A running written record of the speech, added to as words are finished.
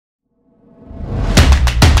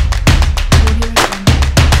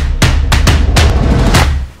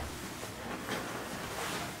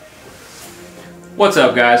What's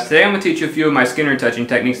up guys, today I'm going to teach you a few of my skin retouching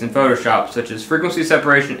techniques in Photoshop, such as frequency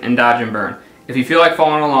separation and dodge and burn. If you feel like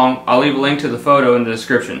following along, I'll leave a link to the photo in the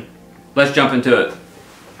description. Let's jump into it.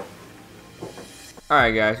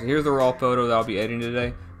 Alright guys, here's the raw photo that I'll be editing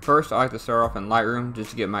today. First, I like to start off in Lightroom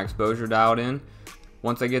just to get my exposure dialed in.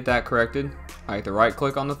 Once I get that corrected, I like to right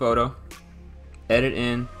click on the photo, edit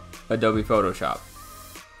in Adobe Photoshop.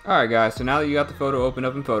 Alright guys, so now that you got the photo opened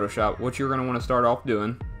up in Photoshop, what you're going to want to start off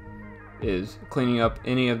doing is cleaning up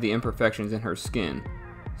any of the imperfections in her skin.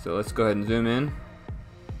 So let's go ahead and zoom in.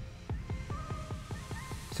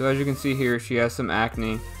 So as you can see here, she has some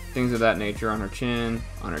acne, things of that nature on her chin,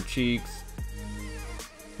 on her cheeks,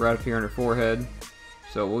 right up here on her forehead.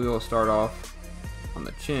 So we will start off on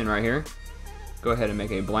the chin right here. Go ahead and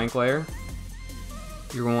make a blank layer.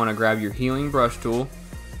 You're going to want to grab your healing brush tool.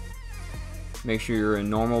 Make sure you're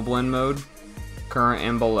in normal blend mode, current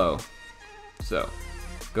and below. So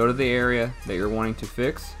go to the area that you're wanting to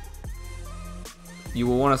fix. You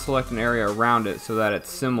will want to select an area around it so that it's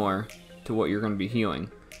similar to what you're going to be healing.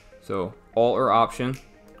 So Alt or Option,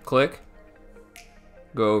 click,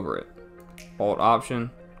 go over it. Alt Option,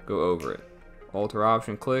 go over it. Alt or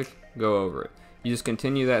Option, click, go over it. You just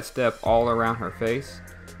continue that step all around her face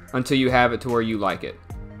until you have it to where you like it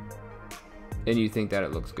and you think that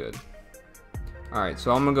it looks good. Alright,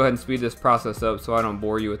 so I'm going to go ahead and speed this process up so I don't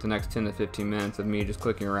bore you with the next 10 to 15 minutes of me just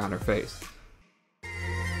clicking around her face.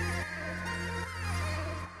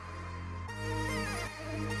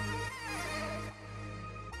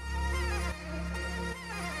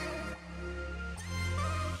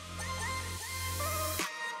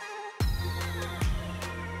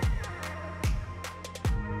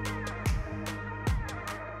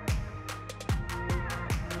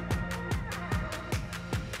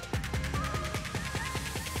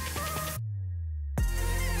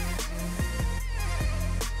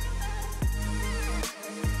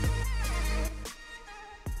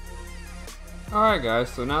 Alright guys,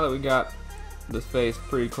 so now that we got this face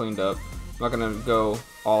pretty cleaned up, I'm not going to go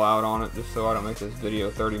all out on it just so I don't make this video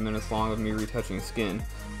 30 minutes long of me retouching skin.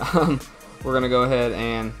 We're going to go ahead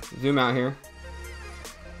and zoom out here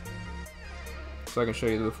so I can show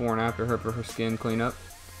you the before and after for her skin cleanup.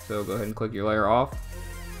 So go ahead and click your layer off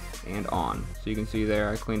and on. So you can see there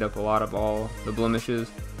I cleaned up a lot of all the blemishes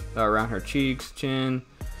that are around her cheeks, chin,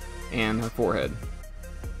 and her forehead.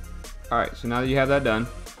 Alright, so now that you have that done,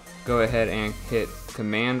 go ahead and hit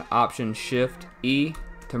Command Option Shift E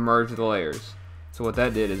to merge the layers. So what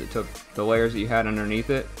that did is it took the layers that you had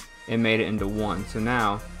underneath it and made it into one. So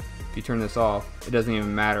now if you turn this off, it doesn't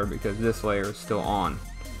even matter because this layer is still on.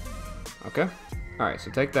 Okay? Alright,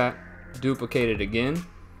 so take that, duplicate it again,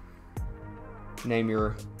 name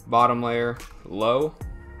your bottom layer low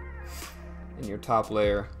and your top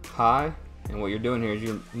layer high, and what you're doing here is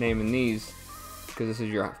you're naming these because this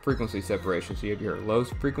is your frequency separation. So you have your low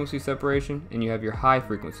frequency separation and you have your high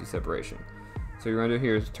frequency separation. So what you're going to do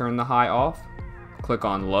here is turn the high off, click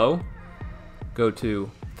on low, go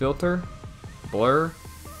to filter, blur,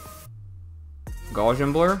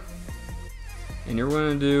 Gaussian blur, and you're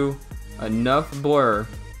going to do enough blur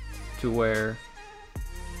to where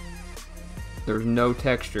there's no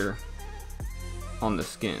texture on the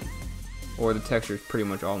skin, or the texture is pretty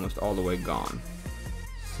much almost all the way gone.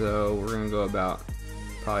 So we're going to go about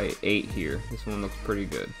probably 8 here. This one looks pretty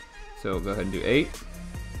good. So go ahead and do 8.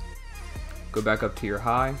 Go back up to your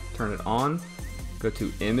high, turn it on, go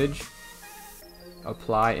to Image,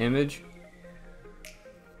 Apply Image.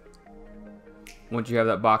 Once you have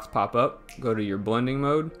that box pop up, go to your blending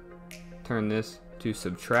mode, turn this to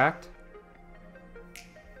Subtract.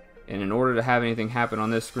 And in order to have anything happen on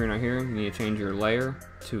this screen right here, you need to change your layer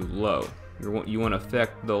to low. You want to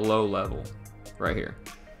affect the low level right here.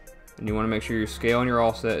 And you want to make sure your scale on your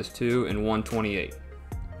offset is 2 and 1/28.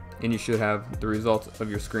 And you should have the results of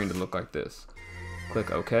your screen to look like this. Click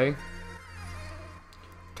OK.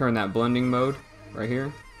 Turn that blending mode right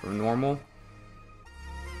here from normal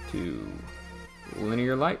to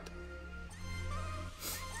linear light.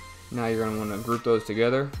 Now you're going to want to group those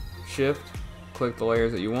together. Shift, click the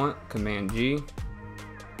layers that you want, Command G.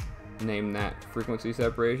 Name that frequency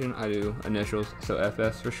separation. I do initials, so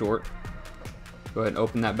FS for short. Go ahead and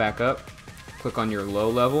open that back up, click on your low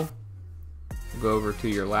level, go over to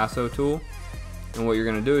your Lasso Tool, and what you're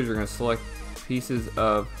going to do is you're going to select pieces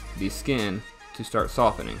of the skin to start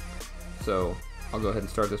softening. So I'll go ahead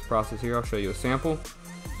and start this process here. I'll show you a sample.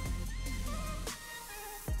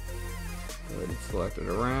 Go ahead and select it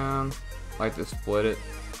around. I like to split it,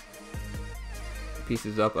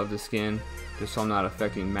 pieces up of the skin, just so I'm not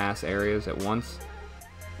affecting mass areas at once.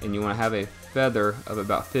 And you want to have a feather of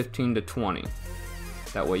about 15 to 20.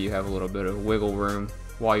 That way you have a little bit of wiggle room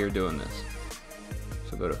while you're doing this.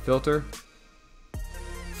 So go to Filter,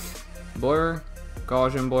 Blur,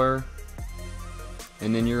 Gaussian Blur,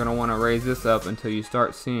 and then you're going to want to raise this up until you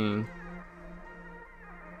start seeing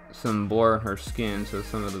some blur on her skin, so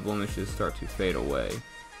some of the blemishes start to fade away.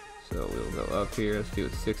 So we'll go up here. Let's see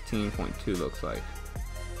what 16.2 looks like.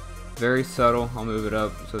 Very subtle. I'll move it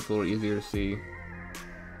up so it's a little easier to see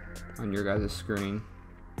on your guys' screen.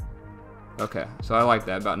 Okay, so I like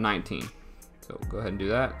that, about 19. So go ahead and do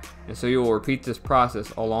that. And so you will repeat this process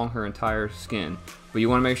along her entire skin. But you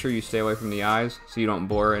want to make sure you stay away from the eyes so you don't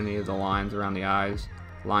blur any of the lines around the eyes,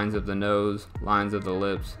 lines of the nose, lines of the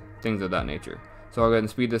lips, things of that nature. So I'll go ahead and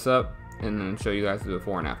speed this up and then show you guys the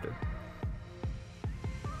before and after.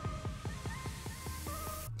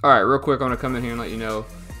 Alright, real quick, I'm going to come in here and let you know,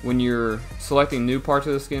 when you're selecting new parts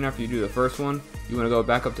of the skin after you do the first one, you want to go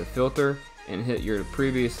back up to Filter and hit your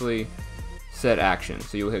previously set action.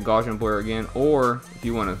 So you'll hit Gaussian Blur again, or if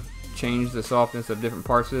you want to change the softness of different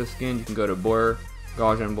parts of the skin, you can go to Blur,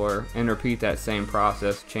 Gaussian Blur, and repeat that same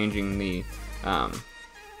process, changing the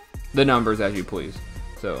numbers as you please.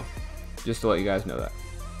 So just to let you guys know that.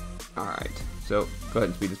 Alright, so go ahead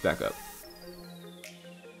and speed this back up.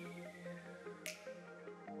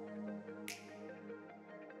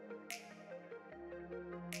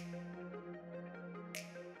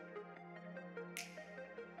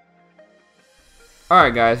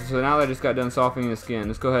 Alright guys, so now that I just got done softening the skin,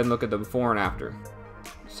 let's go ahead and look at the before and after.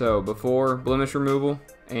 So before, blemish removal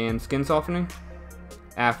and skin softening.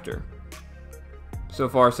 After. So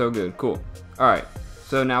far so good, cool. Alright,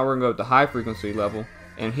 so now we're going to go up to high frequency level,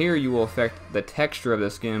 and here you will affect the texture of the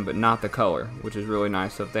skin but not the color, which is really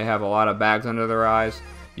nice. So if they have a lot of bags under their eyes,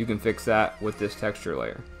 you can fix that with this texture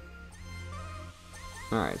layer.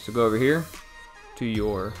 Alright, so go over here to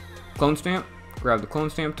your clone stamp, grab the clone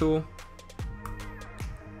stamp tool,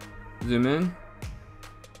 zoom in.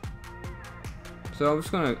 So I'm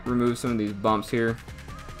just going to remove some of these bumps here.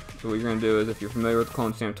 So what you're going to do is, if you're familiar with the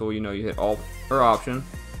clone stamp tool, you know you hit Alt or Option,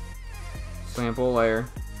 sample layer,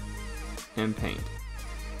 and paint.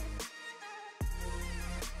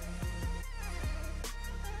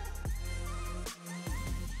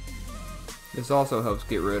 This also helps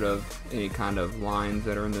get rid of any kind of lines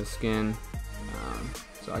that are in the skin.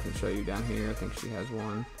 So I can show you down here. I think she has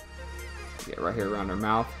one. Get right here around her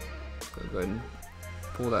mouth. So go ahead and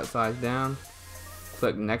pull that size down.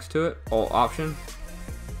 Click next to it, Alt Option.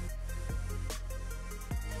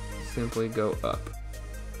 Simply go up.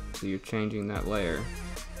 So you're changing that layer.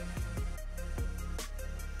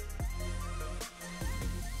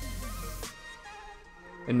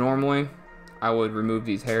 And normally I would remove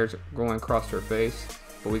these hairs going across her face,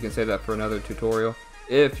 but we can save that for another tutorial.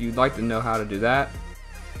 If you'd like to know how to do that,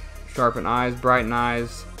 sharpen eyes,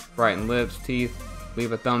 brighten lips, teeth,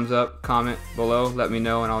 leave a thumbs up, comment below, let me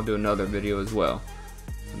know, and I'll do another video as well.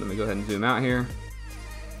 Let me go ahead and zoom out here.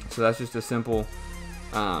 So that's just a simple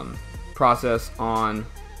process on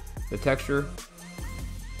the texture.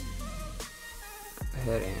 Go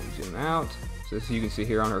ahead and zoom out. So as you can see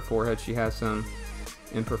here on her forehead, she has some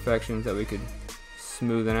imperfections that we could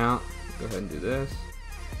smoothen out. Go ahead and do this.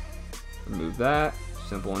 Remove that.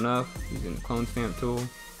 Simple enough, using the clone stamp tool.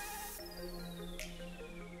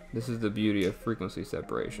 This is the beauty of frequency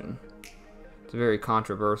separation. It's a very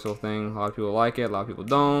controversial thing. A lot of people like it, a lot of people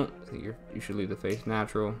don't. I think you should leave the face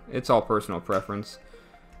natural. It's all personal preference,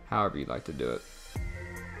 however you'd like to do it.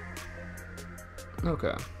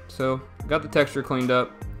 Okay, so got the texture cleaned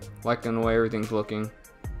up, liking the way everything's looking.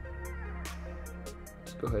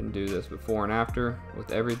 Let's go ahead and do this before and after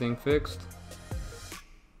with everything fixed.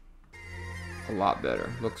 A lot better,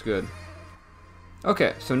 looks good.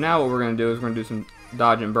 Okay, so now what we're going to do is we're going to do some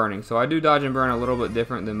dodge and burning. So I do dodge and burn a little bit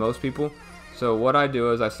different than most people. So what I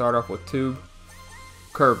do is I start off with 2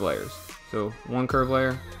 curve layers. So 1 curve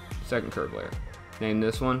layer, 2nd curve layer. Name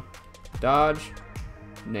this one dodge,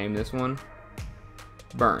 name this one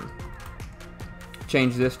burn.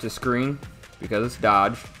 Change this to screen because it's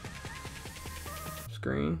dodge,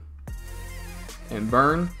 screen, and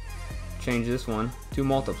burn. Change this one to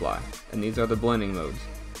multiply, and these are the blending modes.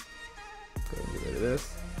 Go ahead and get rid of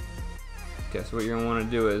this. Okay, so what you're going to want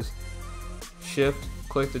to do is shift,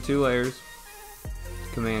 click the 2 layers,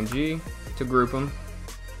 Command G to group them,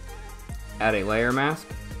 add a layer mask,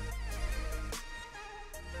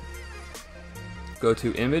 go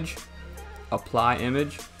to image, apply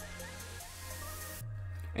image,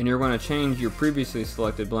 and you're going to change your previously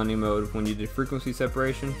selected blending mode when you did frequency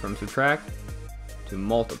separation from subtract to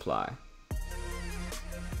multiply.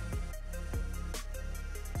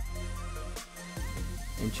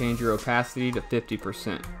 And change your opacity to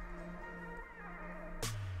 50%.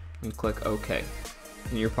 and click OK.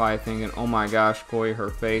 And you're probably thinking, oh my gosh, Koi, her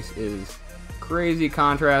face is crazy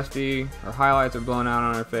contrasty, her highlights are blown out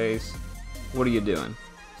on her face. What are you doing?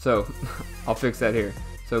 So I'll fix that here.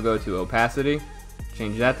 So go to opacity,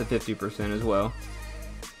 change that to 50% as well.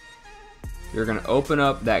 You're going to open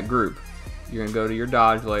up that group. You're going to go to your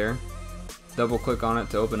dodge layer, double click on it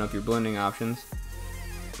to open up your blending options,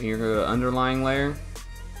 and you're going to go to underlying layer.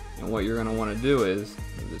 And what you're going to want to do is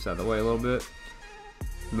move this out of the way a little bit,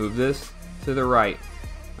 move this to the right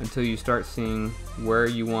until you start seeing where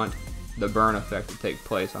you want the burn effect to take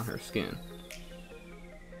place on her skin.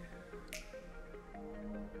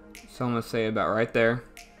 So I'm going to say about right there.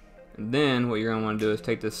 And then what you're going to want to do is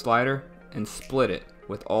take this slider and split it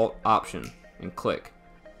with Alt Option and click.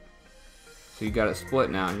 So you got it split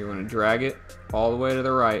now, and you're going to drag it all the way to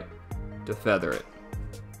the right to feather it.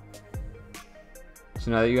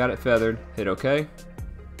 So now that you got it feathered, hit OK.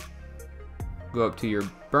 Go up to your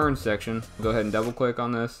burn section, go ahead and double click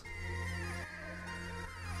on this.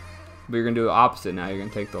 But you're going to do the opposite now. You're going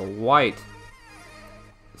to take the white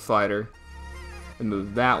slider and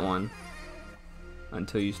move that one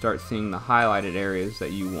until you start seeing the highlighted areas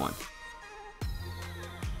that you want.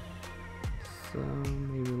 So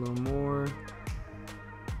maybe a little more,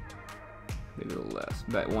 maybe a little less,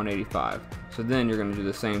 about 185. So then you're going to do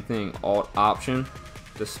the same thing, Alt Option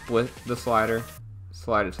to split the slider,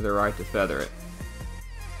 slide it to the right to feather it.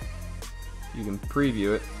 You can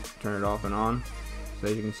preview it, turn it off and on. So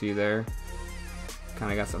as you can see there,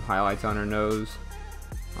 kind of got some highlights on her nose,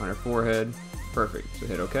 on her forehead. Perfect. So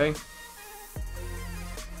hit OK.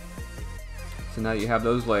 So now that you have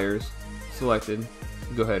those layers selected,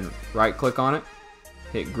 go ahead and right click on it,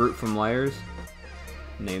 hit Group from Layers,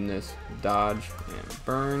 name this Dodge and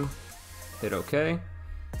Burn, hit OK.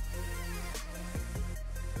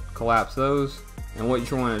 Collapse those, and what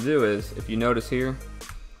you want to do is, if you notice here,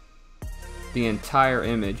 the entire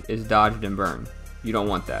image is dodged and burned. You don't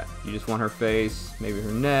want that. You just want her face, maybe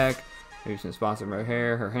her neck, maybe some spots of her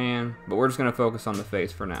hair, her hand, but we're just going to focus on the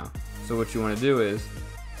face for now. So what you want to do is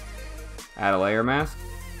add a layer mask,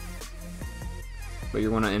 but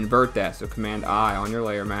you want to invert that, so Command I on your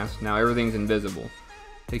layer mask. Now everything's invisible.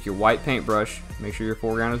 Take your white paintbrush, make sure your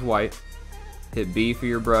foreground is white, hit B for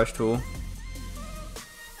your brush tool,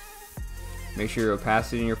 make sure your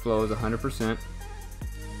opacity and your flow is 100%,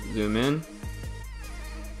 zoom in,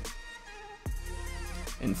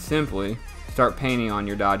 and simply start painting on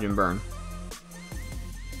your dodge and burn.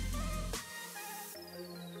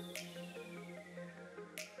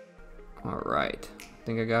 Alright, I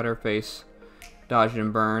think I got her face dodged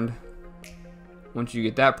and burned. Once you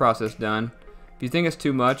get that process done, if you think it's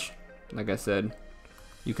too much, like I said,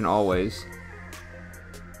 you can always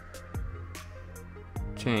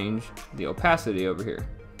change the opacity over here.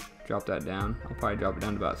 Drop that down. I'll probably drop it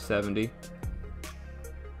down to about 70.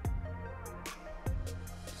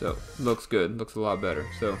 So looks good, looks a lot better.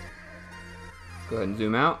 So go ahead and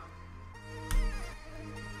zoom out.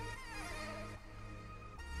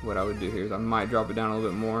 What I would do here is I might drop it down a little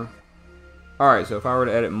bit more. Alright, so if I were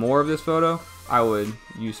to edit more of this photo, I would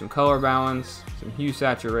use some color balance, some hue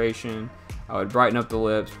saturation. I would brighten up the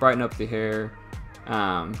lips, brighten up the hair,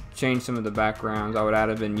 change some of the backgrounds. I would add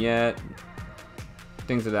a vignette,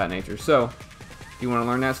 things of that nature. So if you want to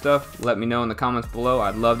learn that stuff, let me know in the comments below.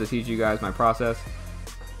 I'd love to teach you guys my process.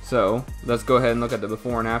 So let's go ahead and look at the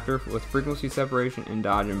before and after with frequency separation and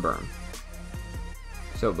dodge and burn.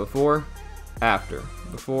 So before, after,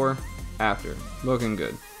 looking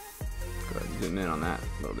good. Go ahead and zoom in on that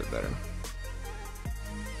a little bit better.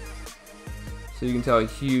 So you can tell a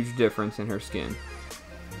huge difference in her skin.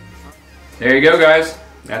 There you go, guys.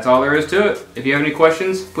 That's all there is to it. If you have any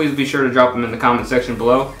questions, please be sure to drop them in the comment section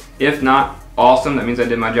below. If not, awesome. That means I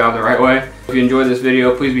did my job the right way. If you enjoyed this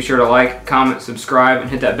video, please be sure to like, comment, subscribe, and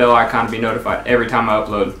hit that bell icon to be notified every time I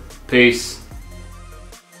upload. Peace.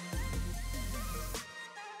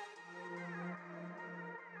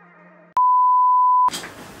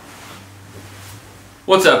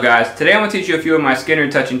 What's up, guys? Today I'm going to teach you a few of my skin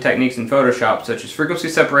retouching techniques in Photoshop, such as frequency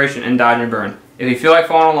separation and dodge and burn. If you feel like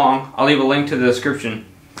following along, I'll leave a link to the description.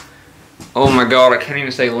 Oh my god, I can't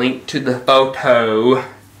even say link to the photo.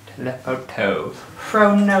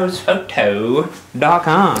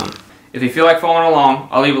 FroKnowsPhoto.com. If you feel like following along,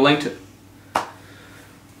 I'll leave a link to...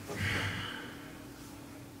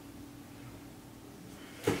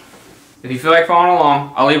 If you feel like following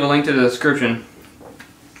along, I'll leave a link to the description.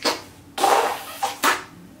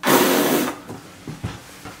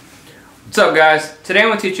 What's up, guys? Today I'm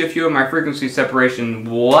going to teach you a few of my frequency separation...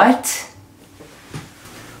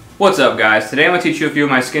 What's up, guys? Today I'm going to teach you a few of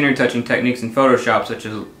my skin retouching techniques in Photoshop, such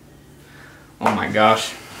as... Oh my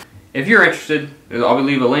gosh. if you're interested, I'll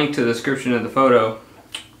leave a link to the description of the photo.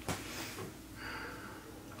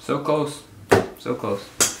 So close. So close.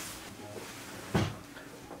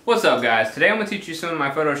 What's up, guys? Today I'm going to teach you some of my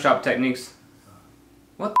Photoshop techniques.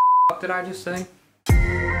 What the f did I just say?